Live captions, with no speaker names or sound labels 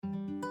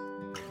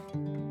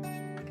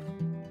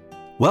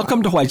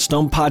Welcome to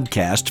Whitestone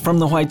Podcast from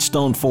the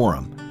Whitestone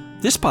Forum.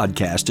 This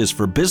podcast is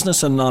for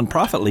business and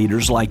nonprofit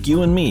leaders like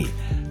you and me,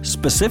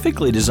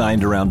 specifically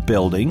designed around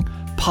building,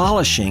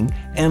 polishing,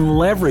 and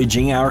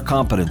leveraging our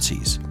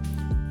competencies.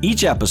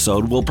 Each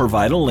episode will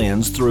provide a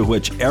lens through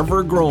which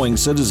ever-growing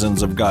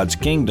citizens of God's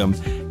kingdom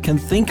can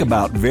think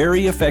about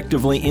very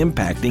effectively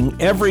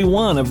impacting every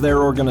one of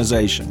their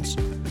organizations.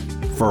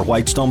 For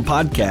Whitestone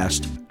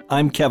Podcast,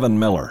 I'm Kevin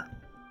Miller.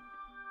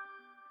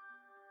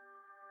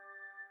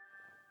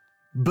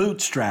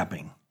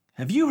 Bootstrapping.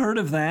 Have you heard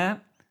of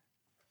that?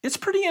 It's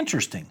pretty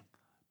interesting.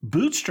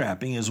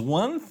 Bootstrapping is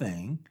one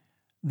thing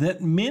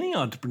that many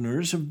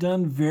entrepreneurs have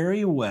done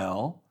very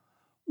well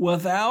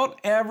without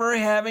ever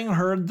having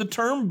heard the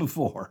term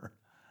before.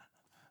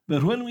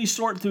 But when we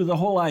sort through the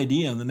whole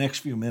idea in the next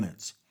few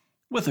minutes,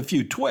 with a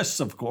few twists,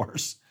 of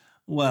course,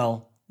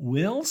 well,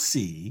 we'll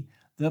see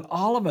that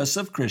all of us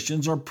as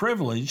Christians are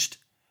privileged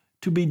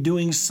to be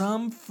doing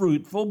some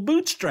fruitful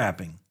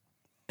bootstrapping.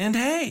 And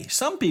hey,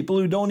 some people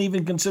who don't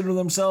even consider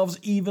themselves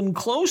even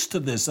close to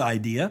this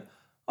idea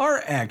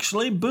are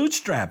actually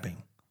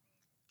bootstrapping.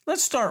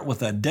 Let's start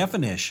with a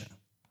definition,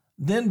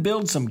 then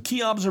build some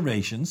key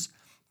observations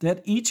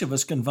that each of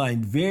us can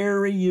find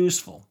very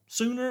useful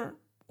sooner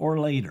or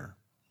later.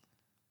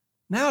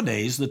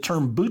 Nowadays, the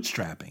term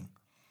bootstrapping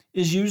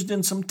is used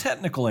in some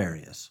technical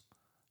areas,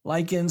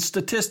 like in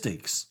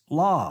statistics,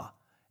 law,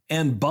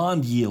 and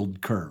bond yield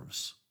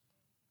curves.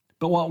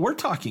 But what we're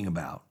talking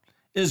about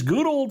is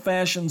good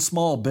old-fashioned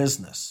small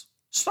business,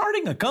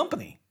 starting a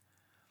company.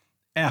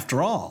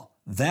 After all,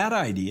 that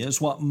idea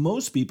is what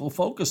most people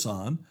focus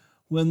on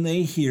when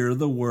they hear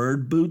the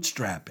word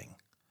bootstrapping.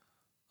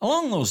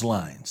 Along those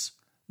lines,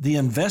 the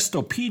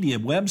Investopedia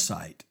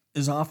website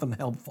is often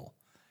helpful,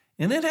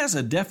 and it has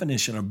a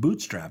definition of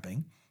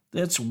bootstrapping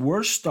that's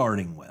worth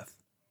starting with.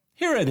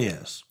 Here it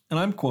is, and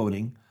I'm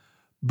quoting,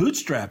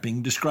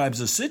 "Bootstrapping describes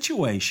a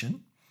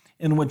situation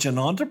in which an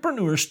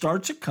entrepreneur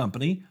starts a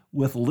company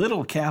with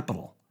little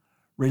capital,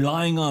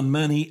 relying on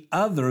money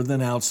other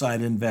than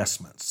outside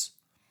investments.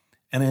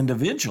 An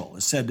individual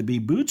is said to be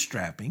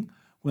bootstrapping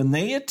when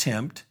they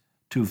attempt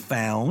to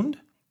found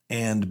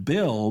and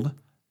build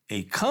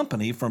a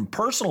company from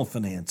personal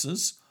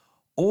finances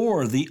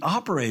or the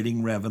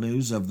operating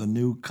revenues of the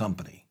new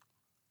company."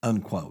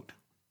 Unquote.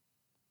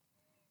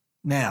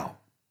 Now,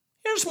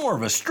 here's more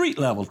of a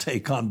street-level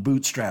take on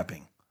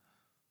bootstrapping.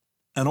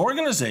 An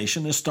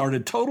organization is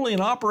started totally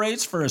and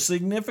operates for a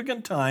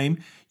significant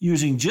time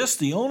using just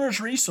the owner's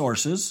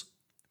resources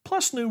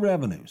plus new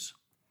revenues.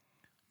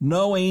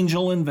 No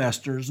angel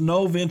investors,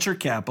 no venture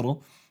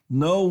capital,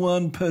 no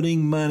one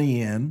putting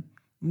money in,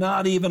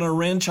 not even a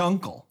rich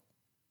uncle,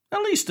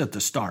 at least at the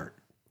start.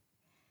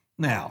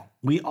 Now,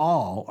 we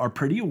all are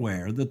pretty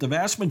aware that the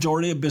vast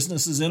majority of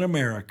businesses in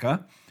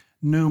America,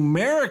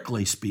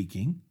 numerically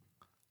speaking,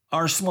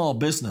 are small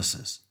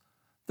businesses.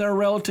 They're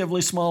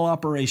relatively small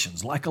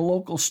operations, like a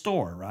local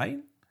store, right?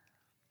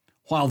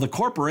 While the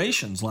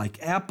corporations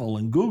like Apple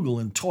and Google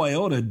and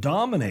Toyota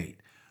dominate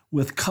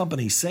with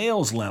company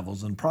sales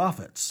levels and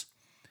profits,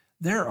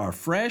 there are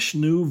fresh,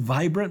 new,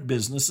 vibrant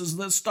businesses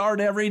that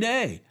start every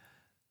day,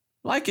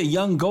 like a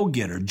young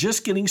go-getter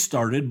just getting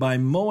started by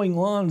mowing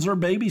lawns or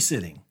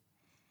babysitting,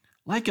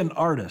 like an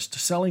artist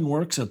selling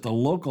works at the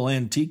local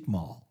antique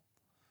mall,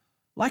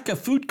 like a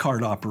food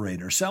cart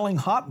operator selling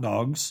hot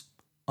dogs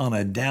on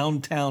a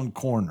downtown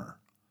corner,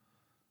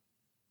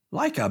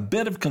 like a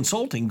bit of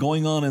consulting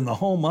going on in the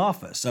home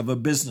office of a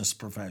business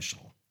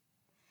professional.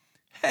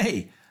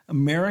 Hey,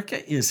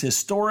 America is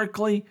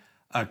historically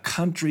a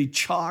country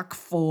chock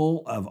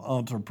full of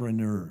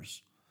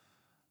entrepreneurs.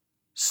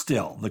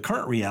 Still, the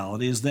current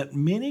reality is that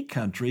many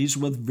countries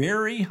with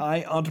very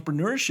high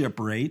entrepreneurship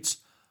rates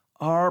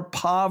are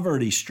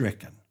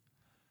poverty-stricken.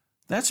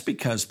 That's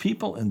because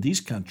people in these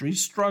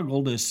countries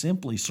struggle to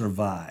simply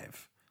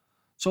survive.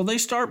 So they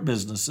start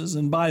businesses,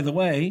 and by the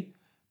way,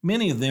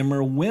 many of them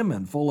are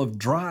women full of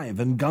drive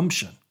and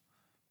gumption.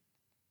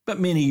 But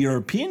many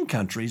European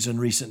countries in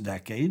recent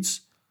decades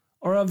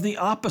are of the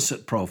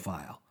opposite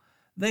profile.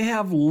 They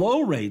have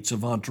low rates of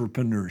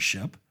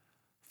entrepreneurship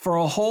for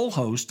a whole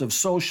host of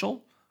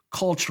social,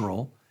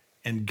 cultural,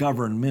 and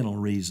governmental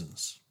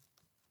reasons.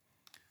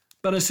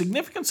 But a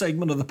significant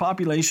segment of the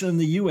population in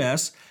the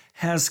U.S.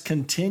 has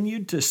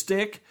continued to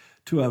stick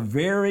to a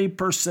very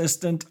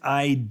persistent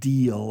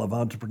ideal of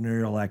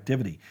entrepreneurial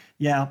activity.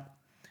 Yeah,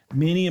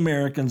 many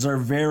Americans are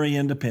very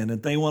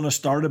independent. They want to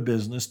start a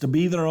business, to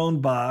be their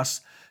own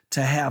boss,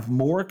 to have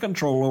more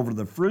control over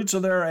the fruits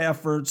of their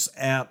efforts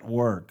at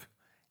work.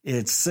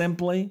 It's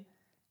simply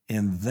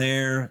in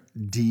their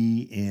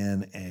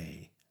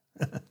DNA.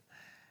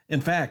 In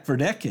fact, for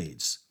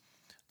decades,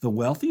 the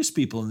wealthiest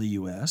people in the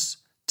U.S.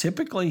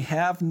 typically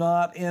have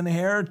not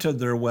inherited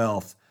their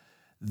wealth.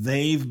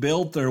 They've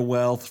built their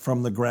wealth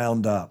from the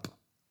ground up.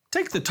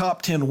 Take the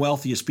top 10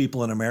 wealthiest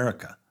people in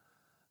America.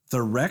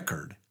 The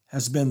record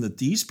has been that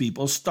these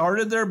people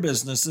started their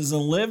businesses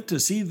and lived to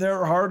see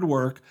their hard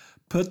work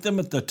put them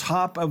at the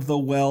top of the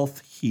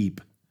wealth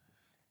heap.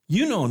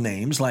 You know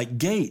names like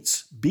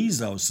Gates,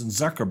 Bezos, and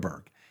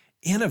Zuckerberg.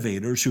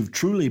 innovators who've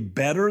truly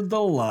bettered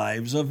the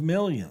lives of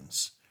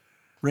millions.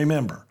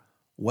 Remember,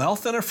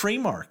 wealth in a free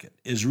market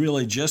is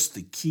really just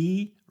the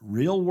key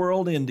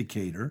real-world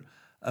indicator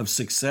of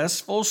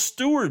successful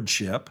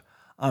stewardship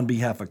on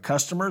behalf of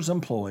customers,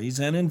 employees,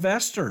 and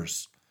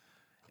investors.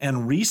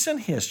 And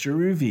recent history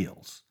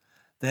reveals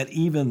that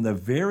even the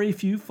very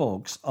few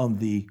folks on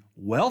the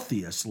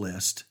wealthiest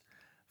list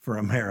for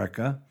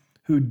America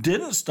who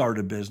didn't start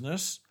a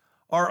business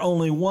are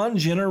only one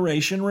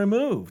generation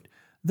removed.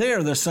 They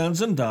are the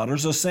sons and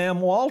daughters of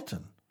Sam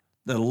Walton,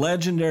 the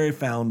legendary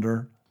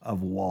founder of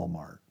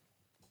Walmart.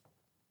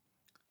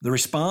 The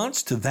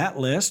response to that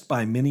list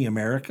by many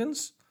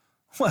Americans?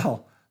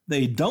 Well,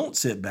 they don't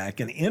sit back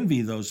and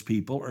envy those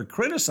people or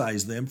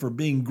criticize them for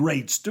being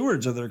great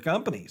stewards of their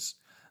companies.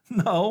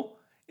 No,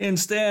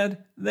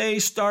 instead, they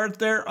start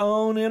their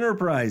own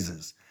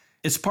enterprises.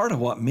 It's part of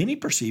what many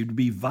perceive to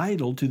be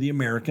vital to the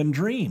American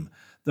dream,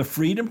 the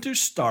freedom to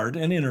start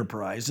an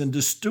enterprise and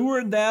to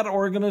steward that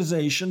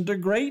organization to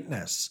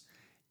greatness.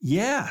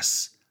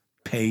 Yes,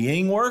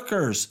 paying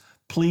workers,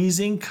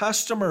 pleasing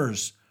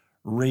customers,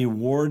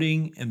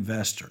 rewarding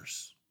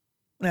investors.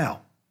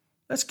 Now,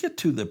 let's get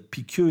to the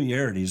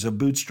peculiarities of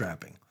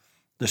bootstrapping,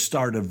 the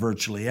start of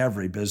virtually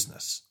every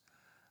business.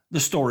 The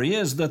story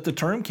is that the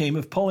term came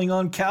of pulling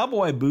on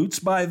cowboy boots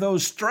by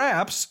those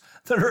straps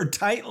that are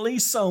tightly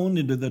sewn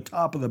into the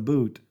top of the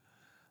boot.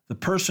 The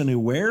person who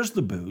wears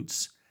the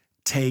boots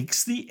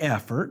takes the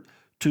effort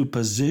to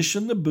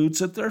position the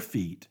boots at their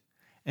feet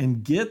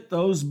and get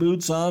those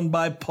boots on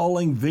by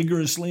pulling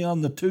vigorously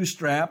on the two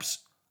straps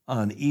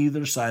on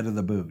either side of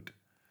the boot.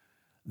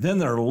 Then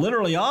they're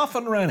literally off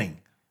and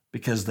running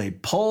because they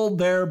pulled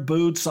their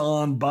boots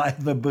on by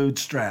the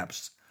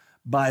bootstraps,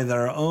 by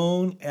their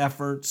own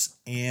efforts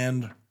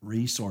and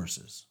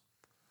resources.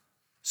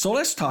 So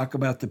let's talk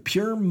about the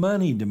pure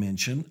money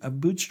dimension of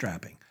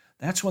bootstrapping.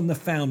 That's when the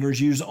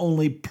founders use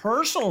only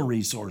personal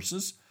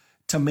resources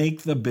to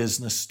make the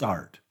business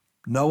start.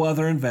 No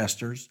other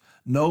investors,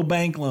 no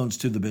bank loans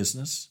to the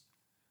business.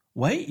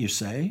 Wait, you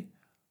say,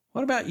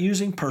 what about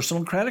using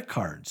personal credit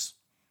cards?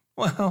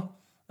 Well,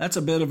 that's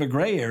a bit of a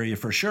gray area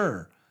for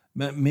sure,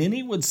 but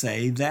many would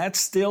say that's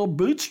still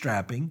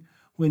bootstrapping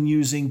when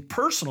using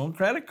personal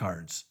credit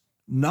cards,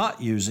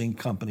 not using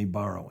company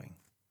borrowing.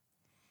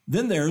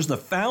 Then there's the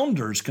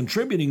founders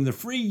contributing the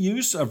free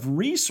use of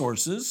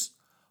resources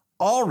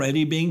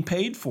already being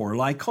paid for,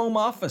 like home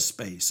office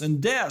space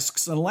and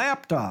desks and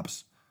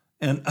laptops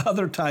and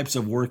other types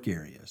of work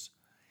areas.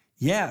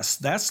 Yes,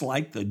 that's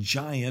like the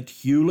giant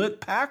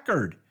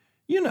Hewlett-Packard,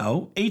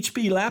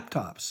 HP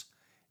laptops.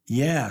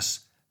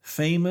 Yes,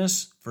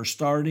 famous for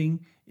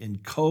starting in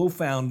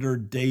co-founder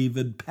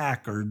David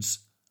Packard's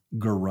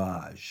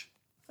garage.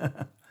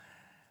 How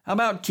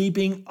about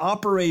keeping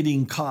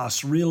operating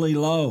costs really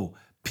low,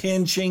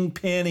 pinching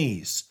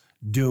pennies,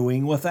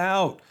 doing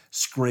without,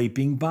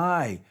 scraping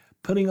by,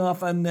 putting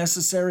off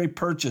unnecessary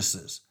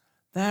purchases?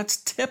 That's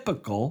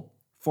typical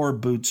for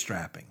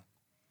bootstrapping.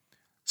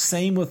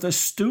 Same with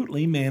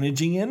astutely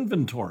managing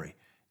inventory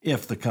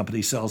if the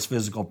company sells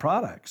physical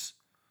products.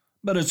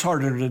 But it's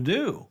harder to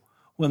do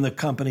when the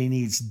company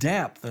needs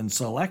depth and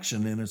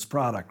selection in its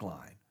product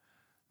line.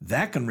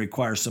 That can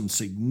require some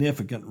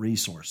significant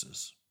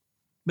resources.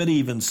 But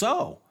even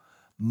so,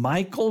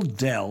 Michael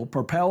Dell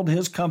propelled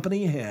his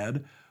company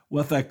ahead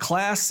with a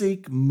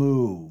classic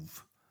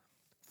move.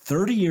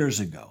 30 years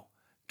ago,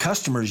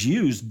 customers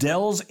used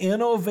Dell's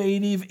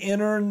innovative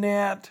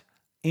internet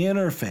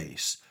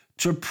interface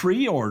to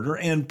pre-order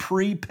and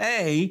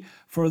prepay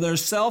for their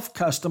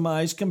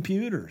self-customized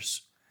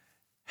computers.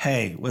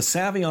 Hey, with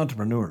savvy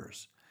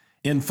entrepreneurs,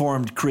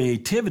 informed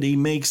creativity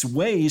makes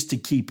ways to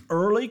keep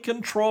early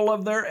control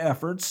of their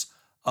efforts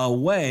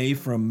away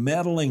from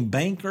meddling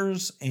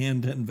bankers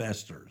and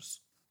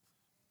investors.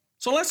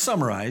 So let's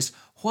summarize.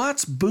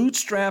 What's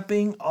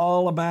bootstrapping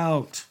all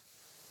about?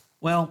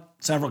 Well,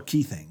 several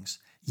key things.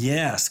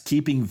 Yes,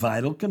 keeping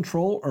vital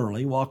control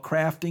early while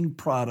crafting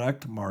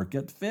product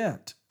market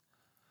fit,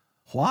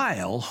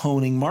 while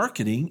honing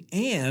marketing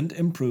and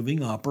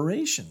improving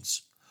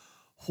operations,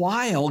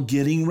 while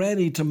getting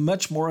ready to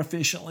much more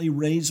efficiently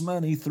raise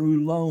money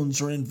through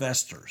loans or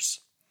investors.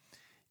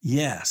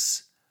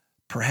 Yes,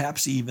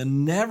 perhaps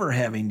even never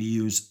having to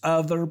use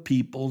other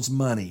people's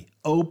money,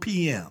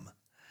 OPM,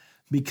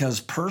 because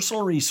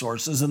personal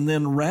resources and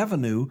then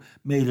revenue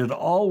made it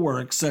all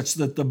work such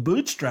that the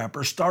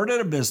bootstrapper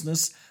started a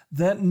business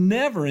that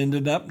never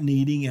ended up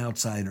needing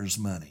outsiders'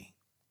 money.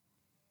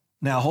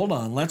 Now hold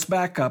on, let's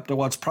back up to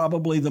what's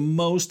probably the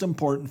most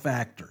important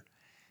factor.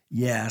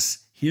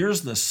 Yes,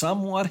 here's the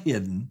somewhat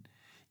hidden,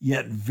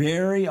 yet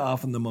very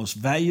often the most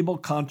valuable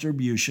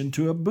contribution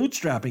to a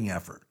bootstrapping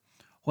effort,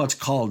 what's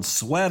called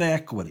sweat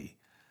equity.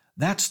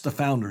 That's the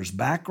founder's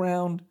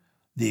background,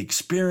 the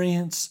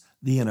experience,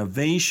 the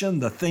innovation,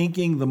 the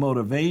thinking, the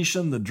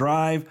motivation, the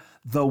drive,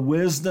 the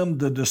wisdom,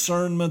 the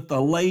discernment,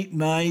 the late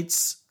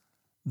nights,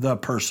 the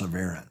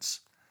perseverance.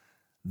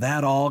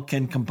 That all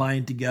can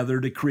combine together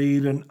to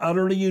create an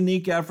utterly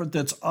unique effort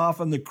that's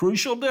often the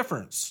crucial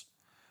difference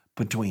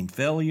between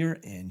failure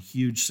and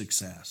huge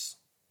success.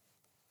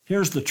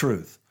 Here's the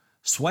truth.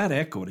 Sweat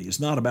equity is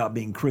not about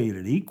being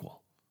created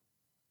equal.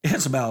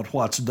 It's about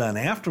what's done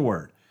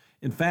afterward.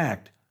 In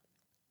fact,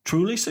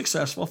 truly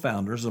successful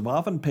founders have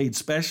often paid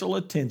special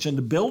attention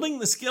to building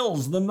the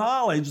skills, the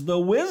knowledge, the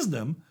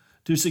wisdom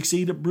to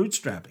succeed at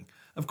bootstrapping.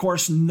 Of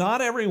course,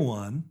 not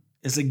everyone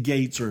is a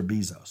Gates or a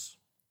Bezos.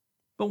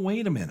 But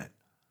wait a minute.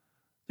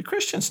 The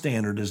Christian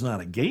standard is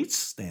not a Gates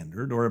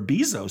standard or a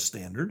Bezos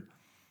standard.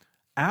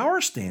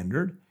 Our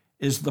standard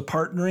is the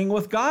partnering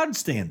with God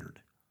standard.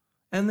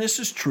 And this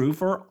is true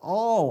for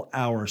all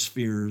our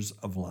spheres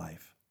of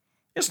life.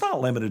 It's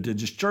not limited to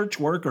just church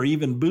work or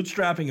even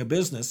bootstrapping a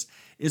business.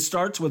 It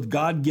starts with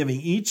God giving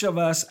each of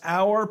us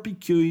our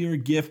peculiar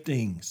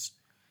giftings,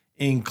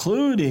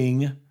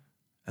 including,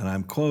 and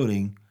I'm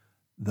quoting,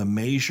 the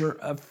measure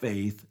of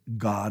faith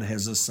God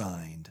has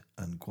assigned,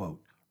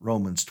 unquote.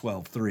 Romans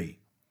 12:3.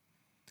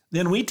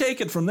 Then we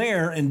take it from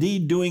there,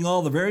 indeed doing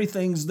all the very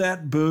things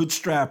that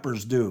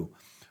bootstrappers do.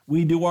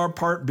 We do our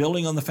part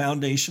building on the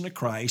foundation of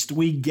Christ.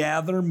 We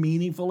gather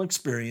meaningful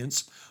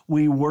experience.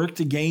 We work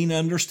to gain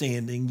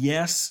understanding.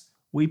 Yes,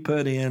 we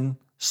put in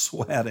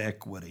sweat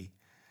equity.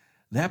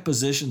 That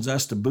positions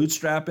us to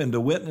bootstrap and to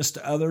witness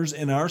to others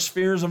in our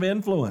spheres of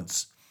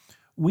influence.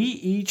 We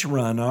each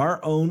run our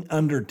own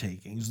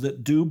undertakings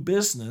that do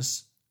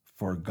business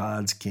for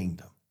God's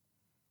kingdom.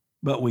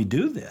 But we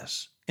do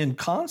this in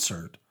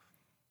concert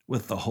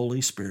with the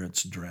Holy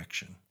Spirit's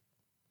direction.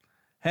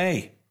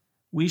 Hey,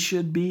 we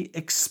should be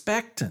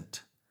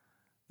expectant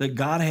that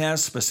God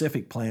has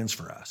specific plans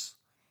for us.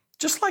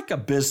 Just like a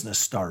business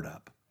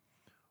startup,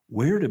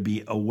 we're to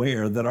be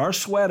aware that our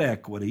sweat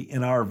equity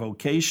in our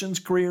vocations,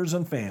 careers,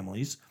 and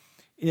families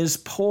is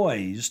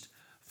poised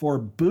for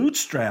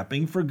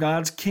bootstrapping for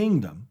God's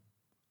kingdom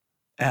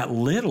at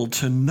little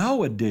to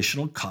no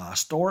additional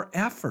cost or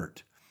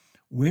effort.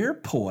 We're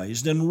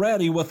poised and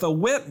ready with a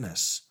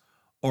witness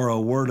or a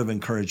word of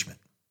encouragement.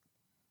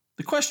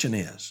 The question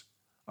is,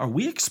 are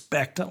we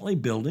expectantly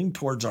building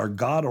towards our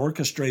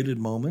God-orchestrated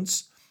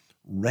moments,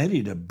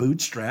 ready to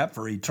bootstrap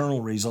for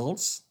eternal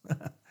results?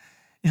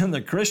 In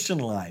the Christian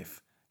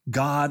life,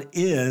 God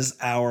is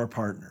our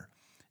partner,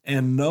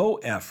 and no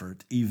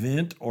effort,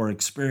 event, or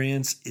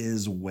experience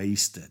is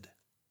wasted.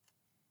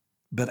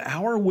 But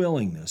our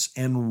willingness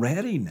and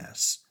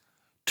readiness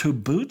to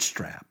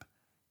bootstrap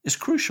is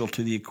crucial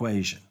to the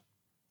equation.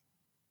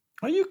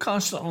 Are you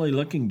constantly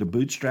looking to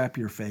bootstrap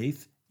your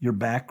faith, your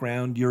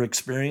background, your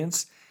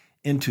experience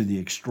into the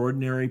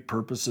extraordinary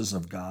purposes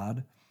of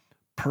God?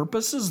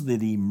 Purposes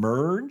that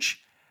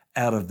emerge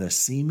out of the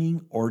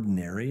seeming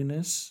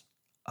ordinariness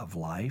of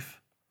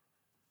life?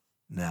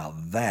 Now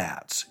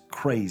that's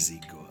crazy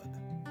good.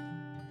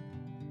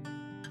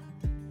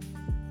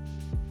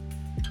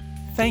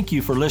 Thank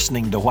you for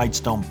listening to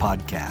Whitestone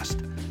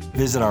Podcast.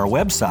 Visit our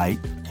website,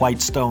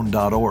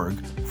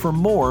 whitestone.org, for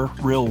more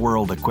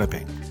real-world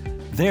equipping.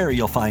 There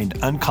you'll find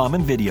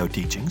uncommon video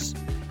teachings,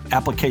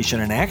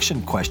 application and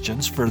action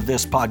questions for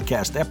this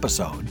podcast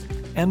episode,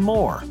 and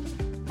more.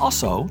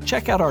 Also,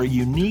 check out our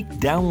unique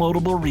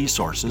downloadable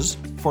resources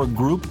for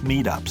group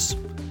meetups.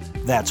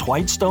 That's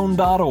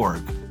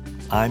whitestone.org.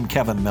 I'm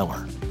Kevin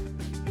Miller.